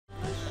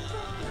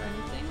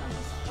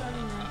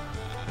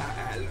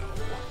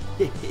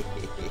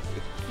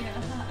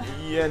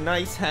Yeah,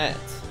 nice hat.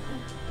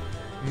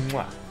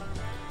 Mwah.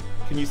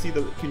 Can you see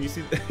the can you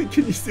see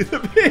the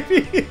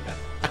baby?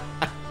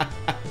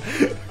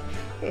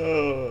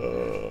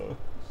 Oh.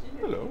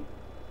 Hello.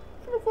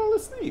 I'm gonna fall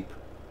asleep.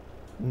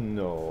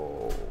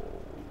 No,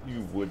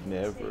 you would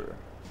never.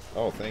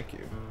 Oh, thank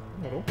you.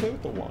 No, don't play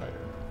with the wire.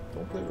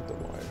 Don't play with the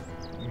wire.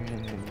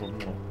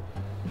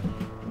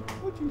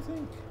 What do you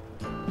think?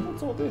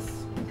 What's all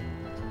this?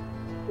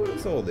 What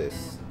is all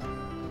this?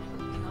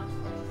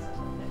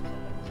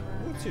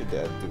 What's your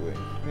dad doing,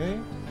 eh?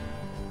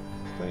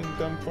 Playing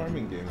dumb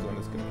farming games on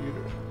his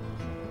computer.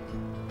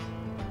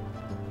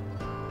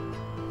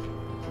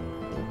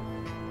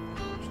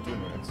 Just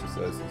doing my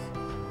exercises.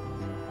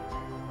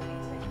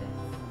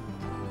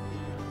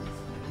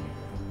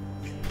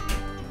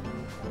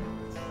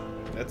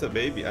 That's a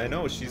baby. I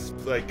know, she's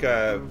like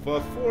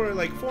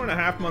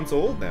 4.5 months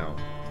old now.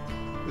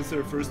 This is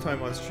her first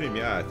time on stream.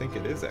 Yeah, I think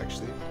it is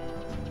actually.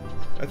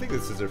 I think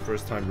this is her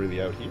first time really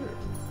out here.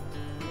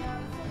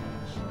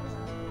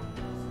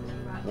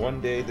 One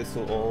day this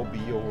will all be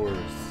yours.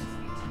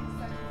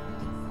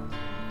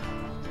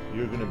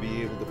 You're gonna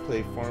be able to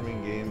play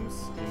farming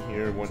games in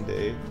here one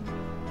day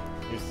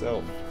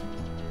yourself.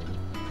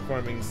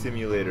 Farming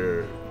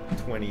Simulator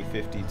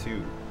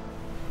 2052.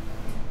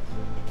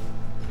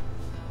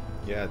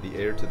 Yeah, the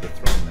heir to the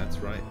throne, that's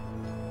right.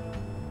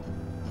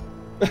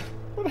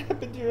 What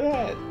happened to your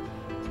head?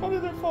 How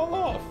did it fall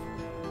off?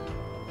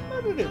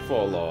 How did it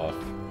fall off?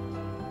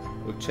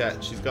 Look,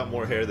 chat, she's got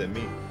more hair than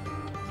me.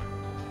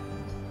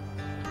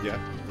 Yeah,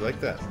 you like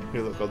that?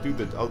 Here, look,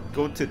 I'll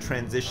go to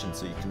transition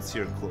so you can see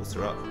her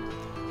closer up.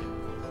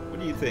 What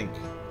do you think?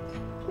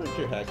 Where'd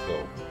your hat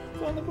go?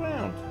 It's on the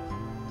ground.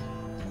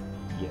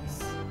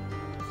 Yes.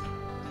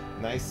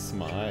 Nice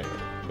smile.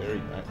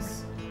 Very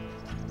nice.